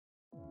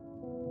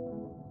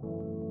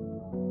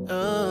Hey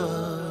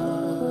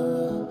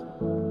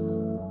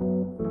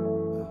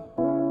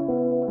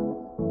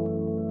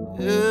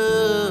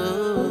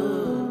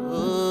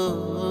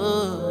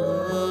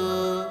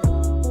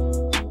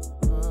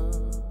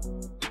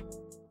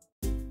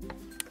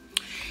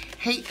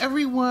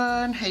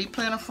everyone, hey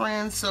planner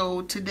friends.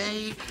 So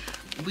today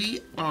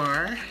we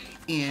are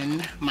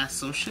in my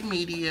social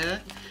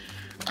media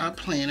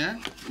planner.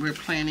 We're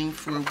planning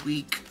for a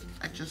week,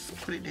 I just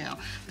put it down,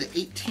 the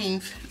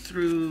 18th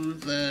through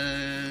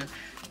the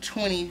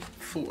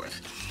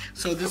 24th.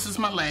 So this is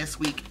my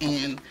last week,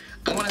 and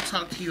I want to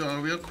talk to you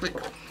all real quick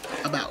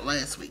about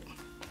last week.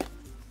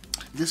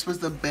 This was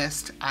the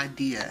best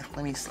idea.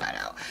 Let me slide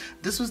out.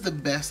 This was the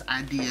best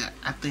idea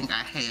I think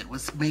I had,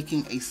 was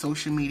making a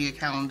social media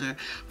calendar.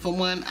 For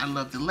one, I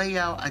love the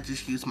layout. I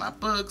just use my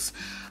books,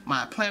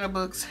 my planner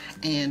books,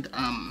 and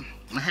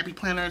my Happy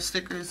Planner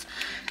stickers,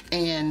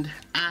 and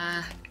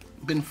I've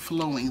been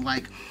flowing.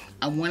 Like,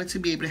 I wanted to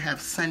be able to have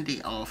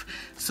Sunday off.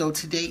 So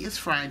today is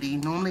Friday.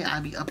 Normally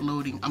I'm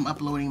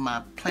uploading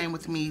my Plan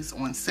With Me's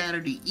on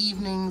Saturday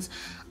evenings.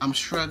 I'm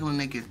struggling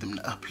to get them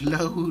to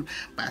upload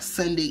by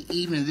Sunday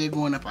evening. They're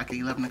going up like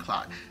 11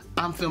 o'clock.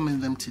 I'm filming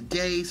them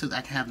today so that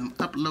I can have them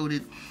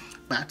uploaded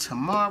by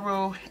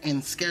tomorrow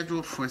and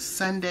scheduled for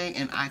Sunday,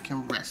 and I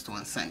can rest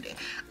on Sunday.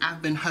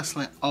 I've been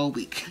hustling all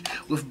week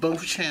with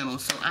both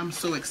channels, so I'm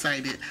so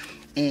excited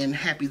and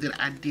happy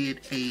that I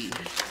did a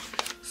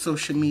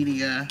social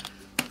media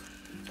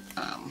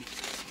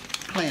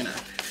planner.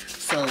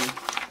 So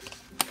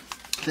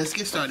let's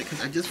get started, because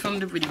I just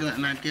filmed the video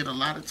and I did a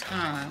lot of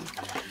time,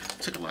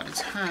 took a lot of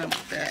time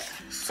with that.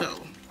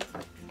 So,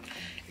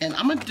 and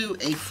I'm gonna do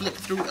a flip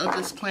through of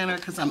this planner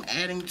because I'm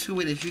adding to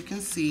it. As you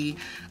can see,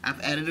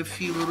 I've added a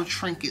few little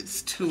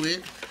trinkets to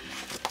it,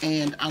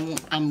 and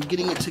I'm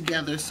getting it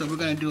together. So we're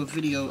gonna do a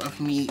video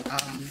of me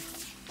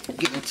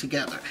getting it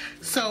together.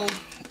 So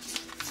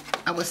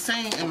I was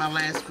saying in my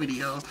last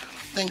video,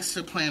 thanks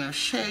to Planner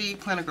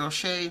Girl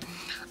Shay,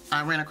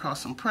 I ran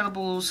across some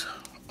printables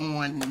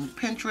on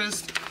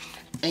Pinterest,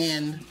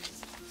 and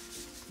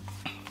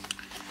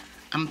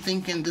I'm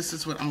thinking this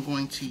is what I'm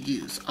going to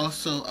use.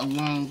 Also,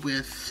 along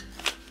with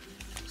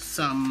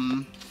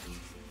some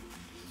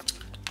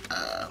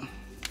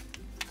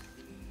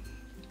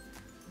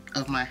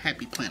of my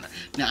Happy Planner.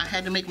 Now, I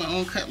had to make my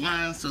own cut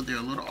lines, so they're a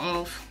little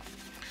off.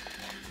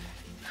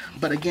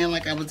 But again,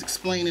 like I was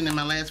explaining in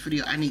my last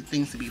video, I need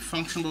things to be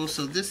functional.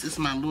 So this is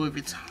my Louis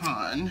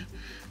Vuitton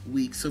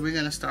week. So we're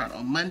gonna start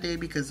on Monday,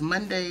 because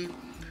Monday,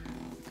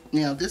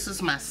 now this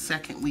is my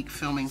second week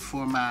filming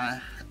for my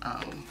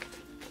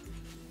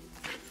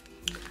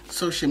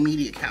social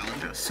media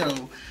calendar.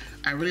 So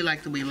I really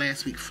like the way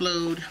last week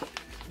flowed.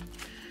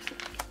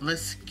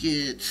 Let's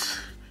get,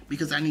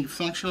 because I need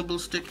functionable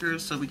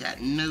stickers, so we got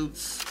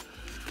notes.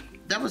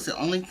 That was the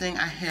only thing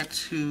I had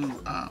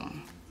to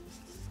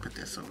put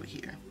this over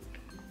here.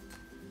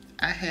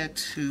 I had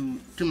to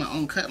do my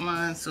own cut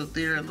lines, so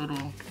they're a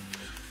little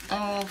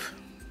off.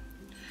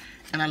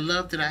 And I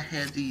love that I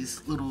had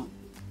these little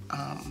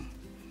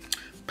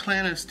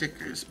planner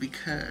stickers,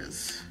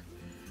 because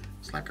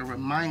it's like a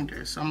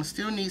reminder. So I'm gonna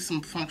still need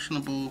some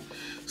functionable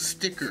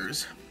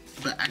stickers,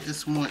 but I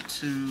just want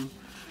to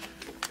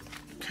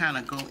kind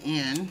of go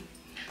in.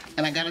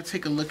 And I gotta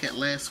take a look at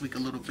last week a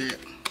little bit,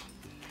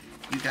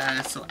 you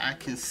guys, so I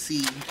can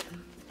see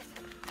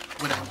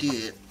what I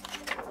did.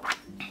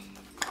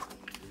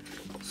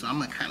 So I'm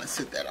gonna kind of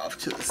set that off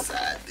to the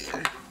side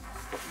there.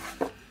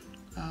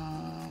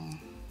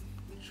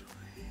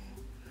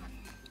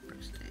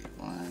 Birthday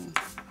one.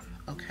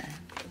 Okay.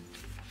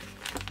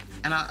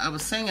 And I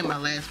was saying in my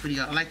last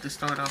video, I like to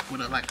start off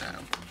with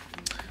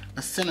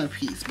a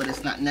centerpiece, but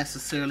it's not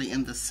necessarily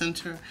in the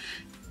center.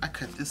 I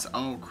cut this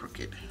all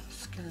crooked.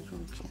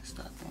 Schedule, can't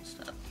stop, won't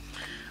stop.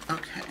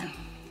 Okay.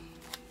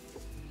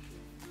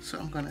 So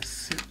I'm gonna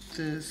sit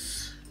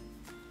this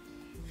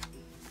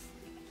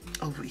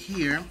over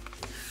here.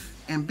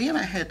 And being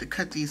I had to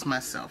cut these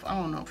myself, I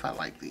don't know if I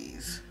like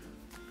these,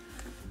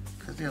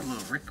 because they're a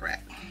little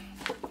rick-rack.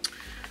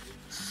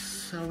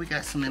 So we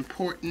got some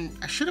important,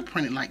 I should have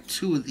printed like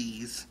 2 of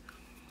these.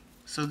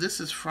 So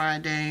this is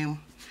Friday.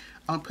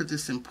 I'll put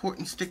this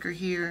important sticker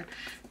here,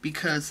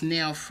 because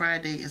now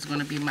Friday is going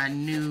to be my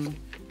new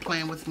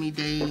Plan With Me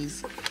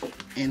days,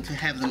 and to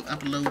have them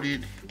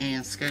uploaded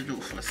and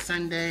scheduled for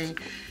Sunday.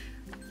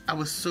 I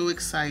was so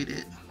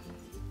excited.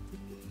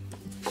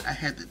 I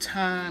had the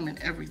time and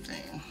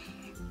everything.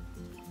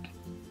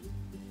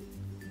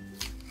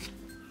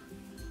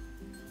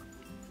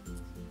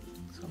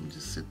 So I'm gonna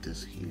just sit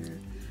this here.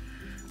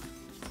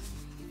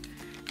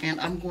 And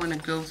I'm going to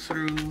go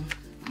through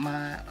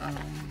my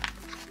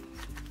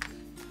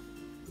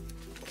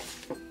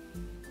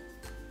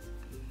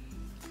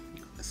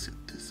let's sit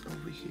this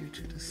over here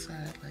to the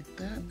side like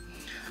that.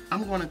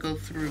 I'm going to go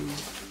through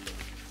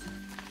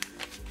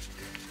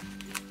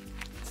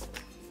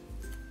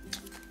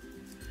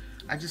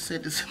I just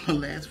said this in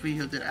my last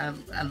video that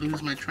I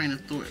lose my train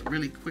of thought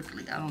really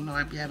quickly. I don't know,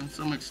 I be having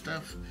so much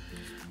stuff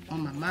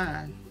on my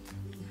mind.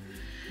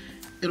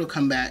 It'll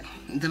come back,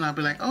 and then I'll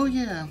be like, oh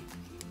yeah.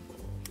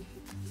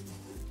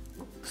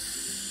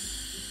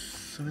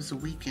 So it's a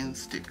weekend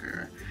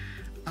sticker.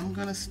 I'm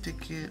gonna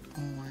stick it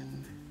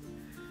on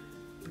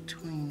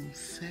between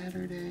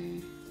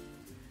Saturday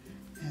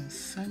and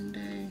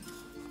Sunday.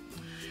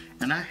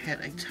 And I had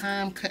a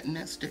time cutting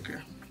that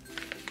sticker.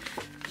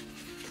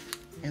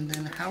 And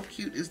then how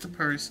cute is the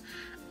purse?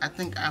 I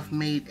think I've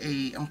made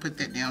a, I'm gonna put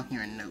that down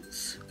here in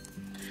notes.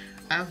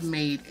 I've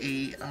made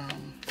a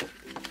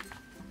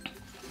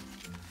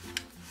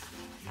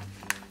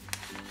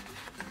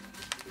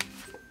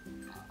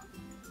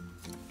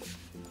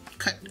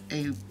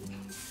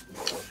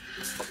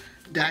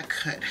die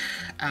cut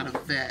out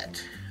of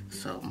that.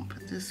 So I'm gonna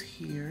put this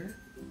here.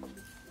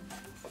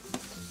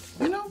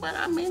 You know what?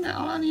 I mean,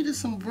 all I need is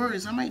some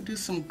words. I might do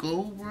some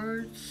gold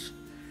words.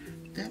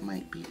 That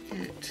might be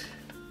it.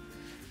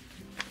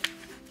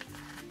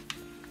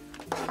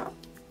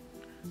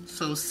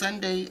 So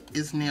Sunday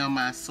is now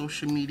my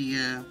social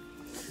media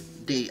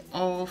day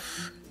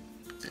off.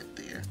 Put that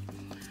there.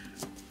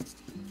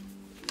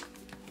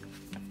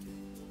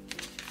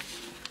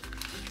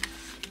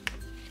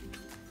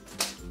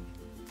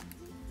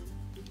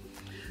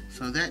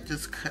 So that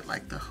just cut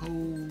like the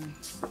whole.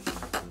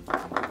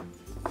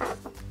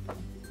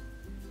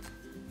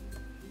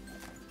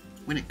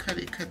 When it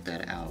cut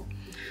that out.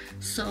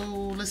 So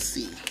let's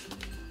see.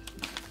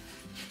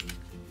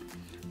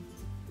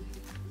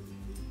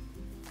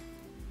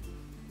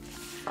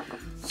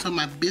 So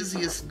my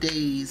busiest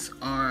days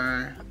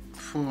are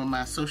for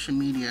my social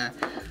media.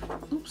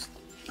 Oops,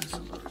 that's a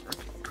little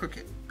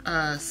crooked.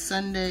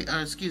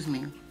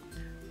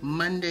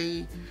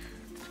 Monday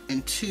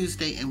and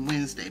Tuesday and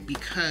Wednesday,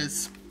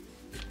 because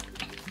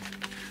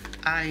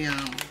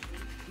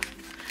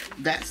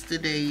that's the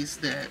days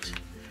that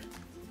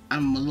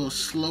I'm a little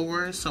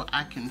slower, so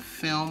I can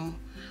film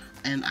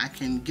and I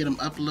can get them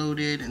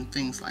uploaded and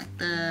things like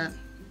that.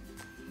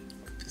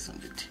 Put this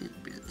under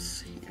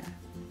tidbits here.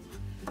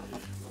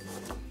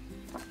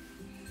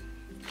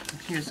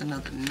 And here's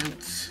another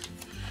notes.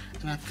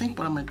 And I think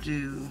what I'm gonna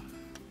do,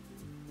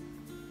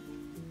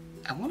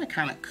 I want to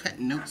kind of cut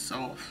notes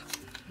off.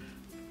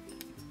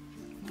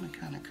 I'm gonna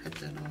kind of cut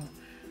that off.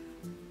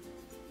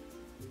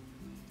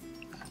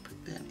 I'll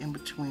put that in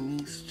between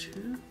these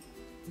two.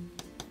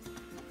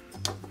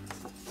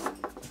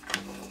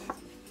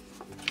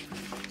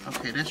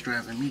 Okay, that's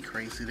driving me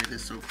crazy that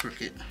it's so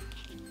crooked.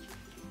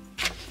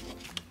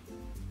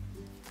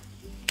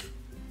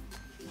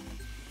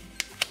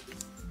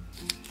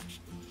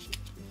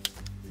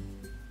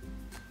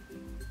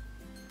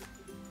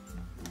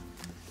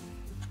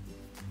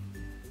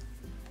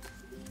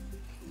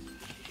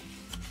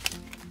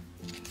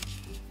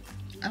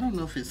 I don't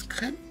know if it's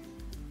cut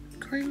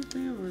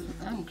crazy or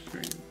I'm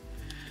crazy.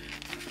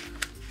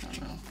 I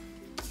don't know.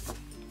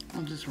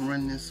 I'll just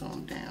run this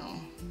on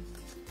down.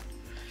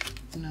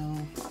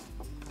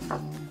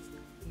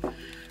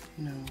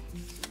 No,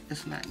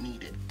 it's not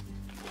needed.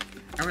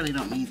 I really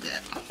don't need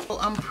that. So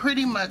I'm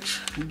pretty much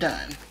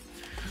done.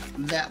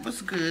 That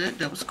was good.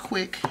 That was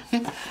quick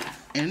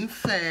and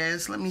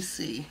fast. Let me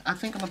see. I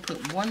think I'm gonna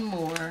put one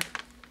more.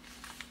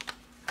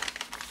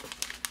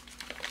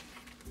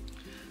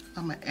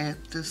 I'm gonna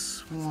add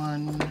this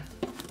one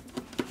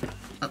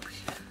up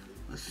here.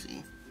 Let's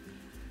see.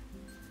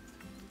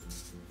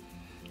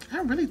 I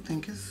really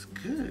think it's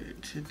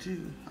good to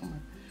do. I'm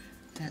gonna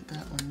add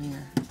that one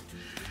there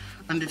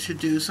under to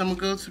do. So I'm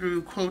gonna go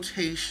through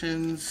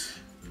quotations.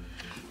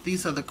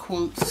 These are the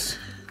quotes.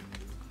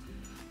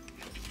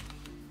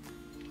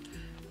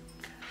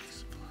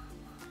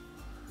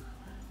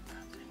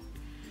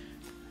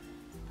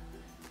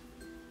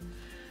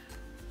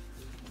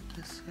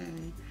 Let's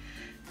say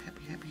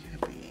happy, happy,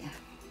 happy.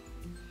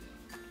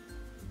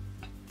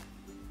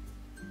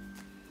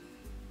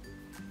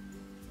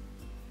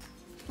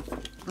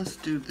 Let's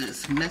do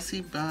this.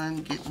 Messy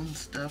bun, getting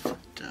stuff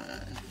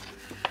done.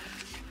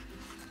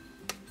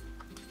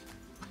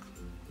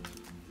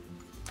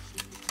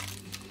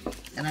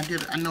 And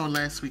I know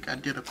last week I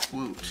did a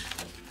quote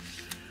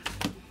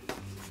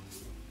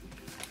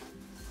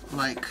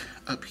like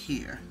up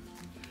here.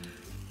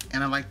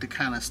 And I like to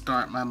kind of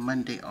start my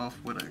Monday off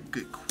with a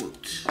good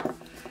quote.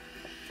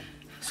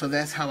 So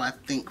that's how I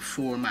think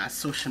for my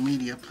social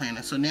media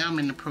planner. So now I'm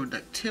in the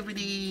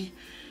productivity,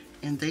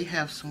 and they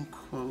have some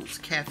quotes.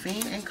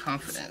 Caffeine and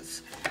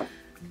confidence.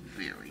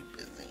 Very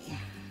busy.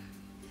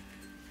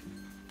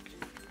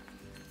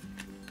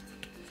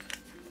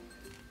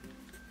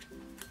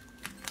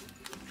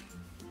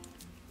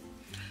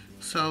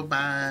 So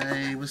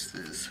by, what's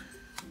this?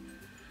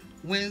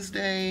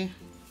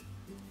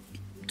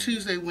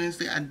 Tuesday,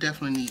 Wednesday, I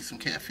definitely need some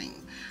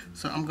caffeine.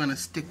 So I'm gonna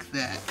stick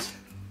that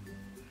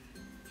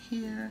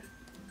here.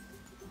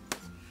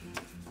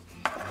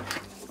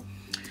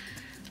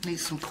 Need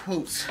some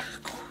quotes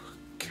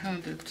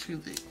counted to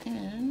the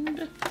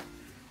end.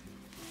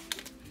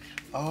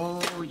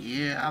 Oh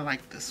yeah, I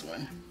like this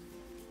one.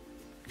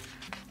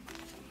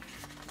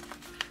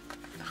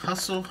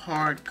 Hustle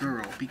hard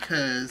girl,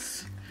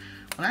 because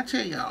when I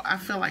tell y'all, I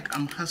feel like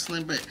I'm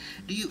hustling, but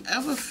do you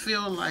ever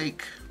feel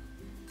like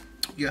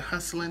you're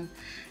hustling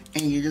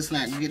and you're just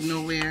not getting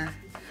nowhere?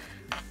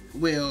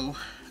 Well,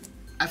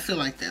 I feel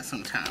like that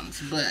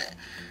sometimes, but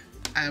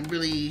I'm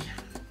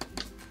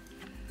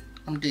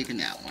digging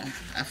that one.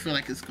 I feel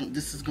like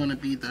this is gonna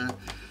be the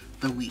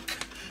week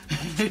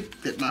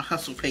that my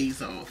hustle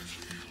pays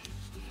off.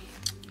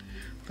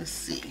 Let's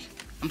see.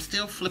 I'm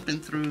still flipping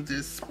through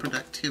this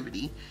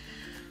productivity.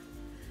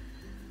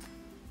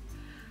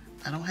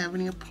 I don't have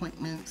any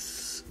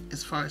appointments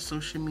as far as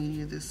social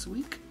media this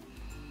week.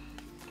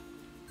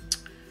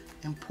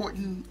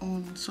 Important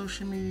on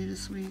social media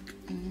this week?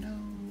 No.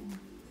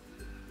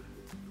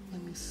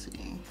 Let me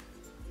see.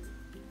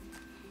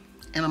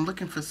 And I'm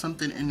looking for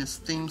something in this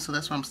theme, so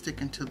that's why I'm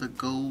sticking to the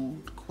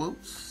gold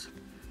quotes.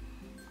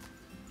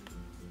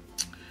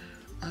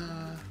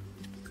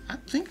 I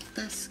think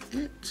that's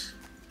it.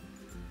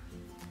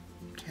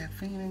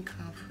 Caffeine and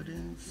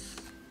confidence.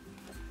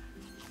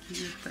 Do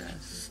your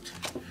best.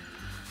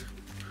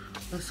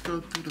 Let's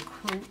go through the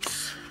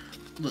quotes.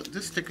 Look,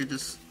 this sticker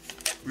just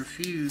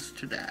refused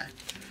to die.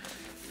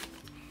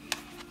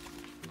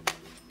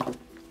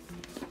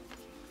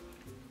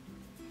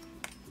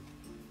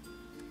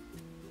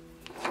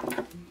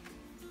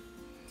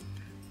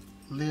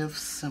 Live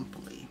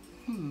simply.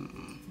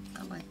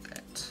 I like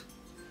that.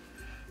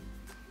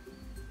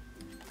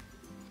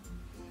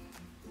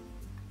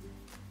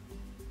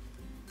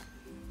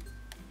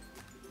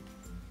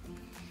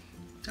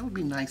 That would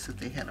be nice if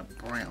they had a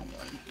brown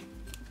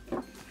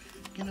one.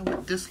 You know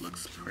what? This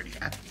looks pretty.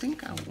 I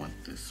think I want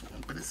this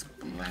one, but it's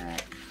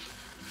black.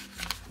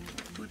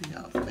 What do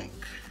y'all think?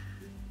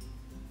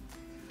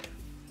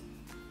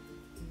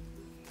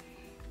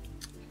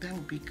 That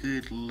would be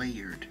good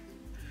layered.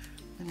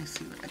 Let me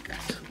see what I got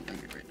to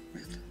layer it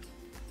with.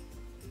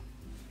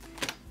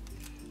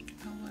 You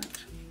know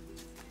what?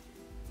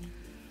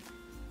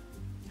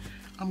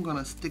 I'm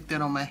gonna stick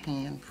that on my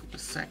hand for a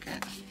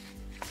second.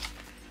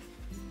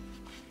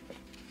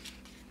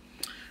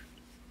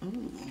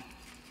 Ooh.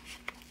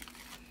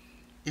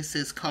 It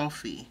says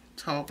coffee,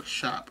 talk,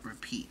 shop,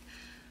 repeat.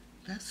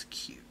 That's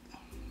cute.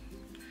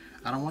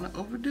 I don't want to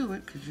overdo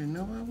it because you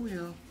know I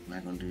will. I'm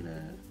not gonna do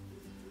that.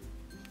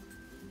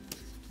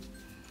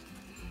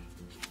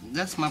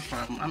 That's my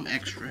problem. I'm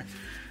extra.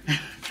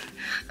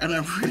 And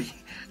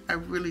I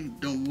really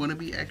don't want to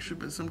be extra,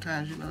 but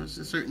sometimes, you know, it's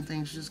just certain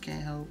things you just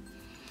can't help.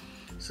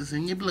 It's just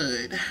in your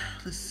blood.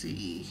 Let's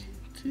see.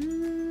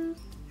 I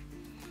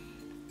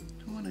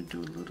want to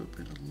do a little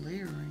bit of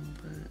layering,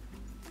 but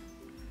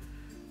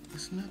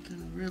there's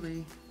nothing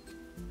really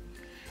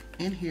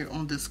in here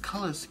on this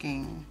color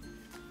scheme.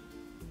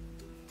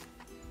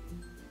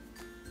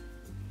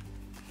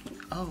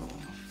 Oh.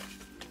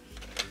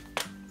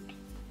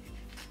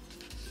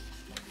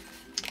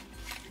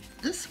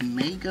 This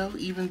may go,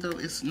 even though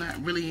it's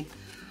not really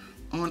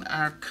on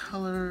our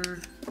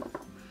color.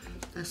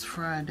 This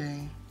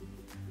Friday.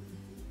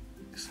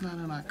 It's not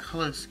on our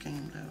color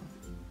scheme, though.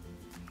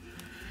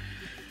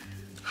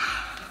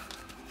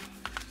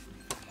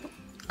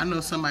 I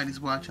know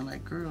somebody's watching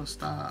like, girl,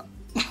 stop.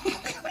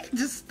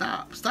 Just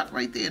stop. Stop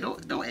right there.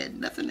 Don't add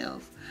nothing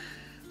else.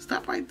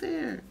 Stop right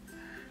there.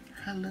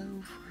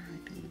 Hello,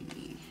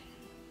 Friday.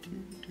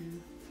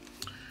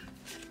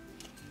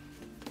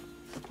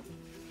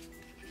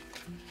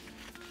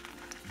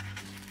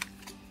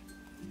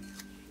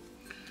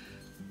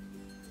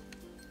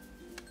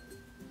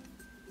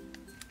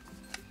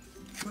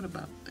 What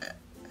about that?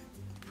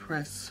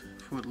 Press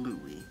for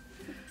Louis.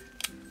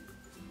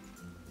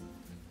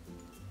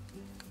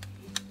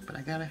 But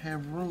I gotta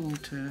have room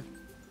to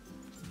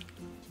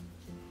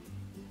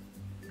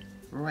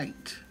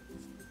write.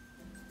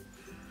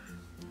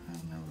 I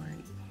don't know,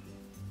 right?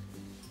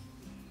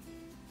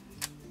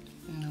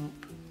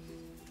 Nope.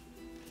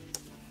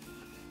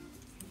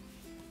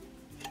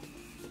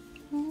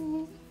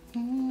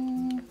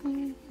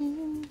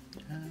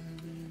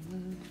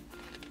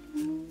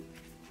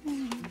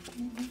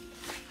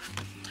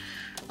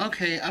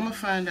 Okay, I'm gonna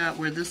find out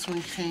where this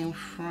one came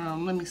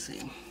from. Let me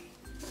see.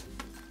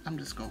 I'm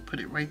just gonna put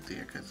it right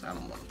there because I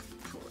don't want to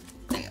pull it.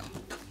 Bam.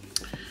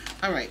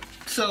 All right,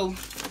 so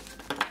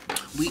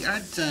we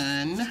are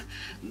done.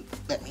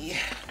 Let me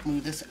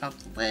move this out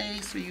the way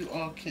so you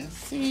all can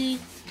see.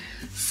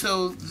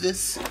 So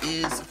this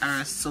is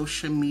our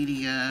social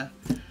media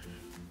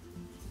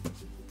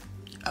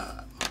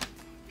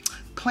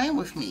plan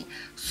with me.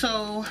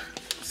 So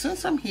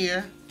since I'm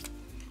here,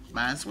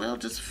 might as well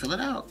just fill it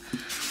out.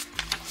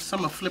 So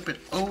I'm gonna flip it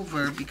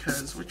over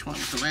because which one?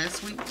 The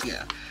last week?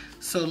 Yeah.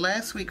 So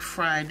last week,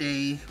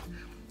 Friday,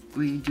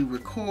 we do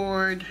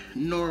record,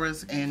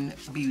 Noras, and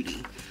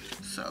beauty.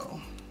 So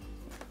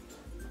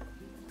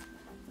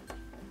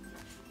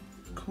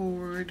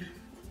record,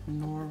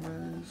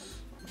 Noras,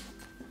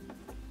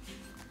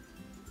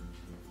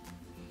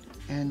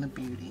 and the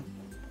beauty.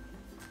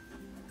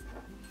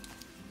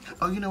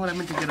 Oh, you know what? I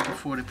meant to get it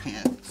before the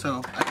pen.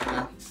 So I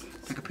gotta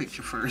take a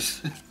picture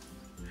first.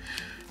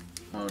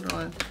 Hold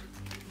on.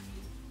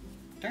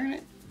 Darn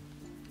it.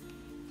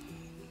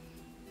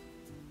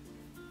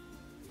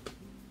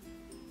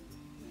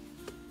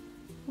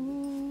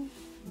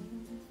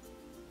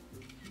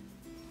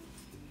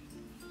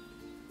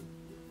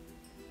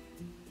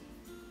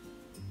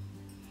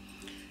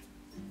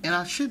 And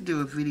I should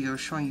do a video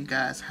showing you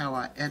guys how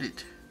I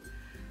edit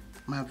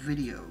my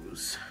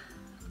videos.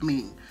 I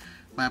mean,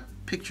 my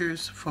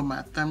pictures for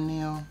my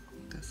thumbnail.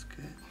 That's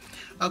good.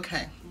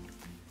 Okay,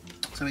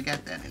 so we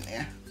got that in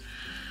there.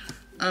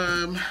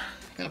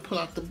 Gotta pull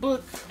out the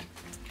book.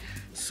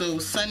 So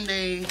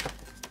Sunday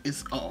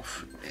is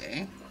off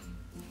day.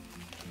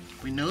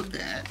 We know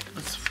that.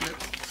 Let's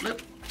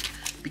flip.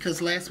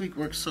 Because last week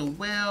worked so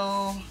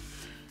well.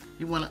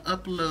 You want to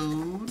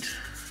upload.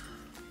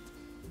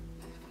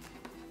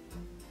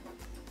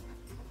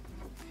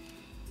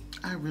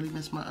 I really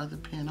miss my other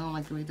pen. I don't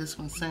like the way this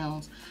one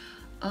sounds.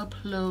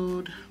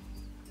 Upload.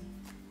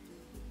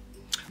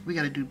 We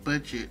got to do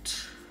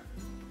budget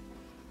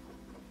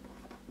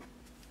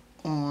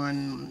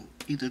on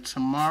either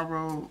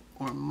tomorrow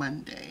or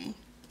Monday.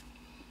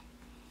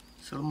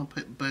 So I'm going to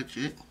put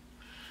budget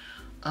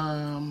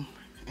and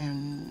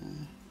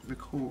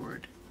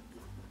record.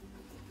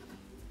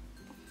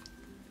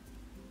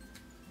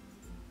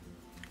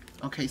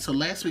 Okay, so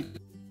last week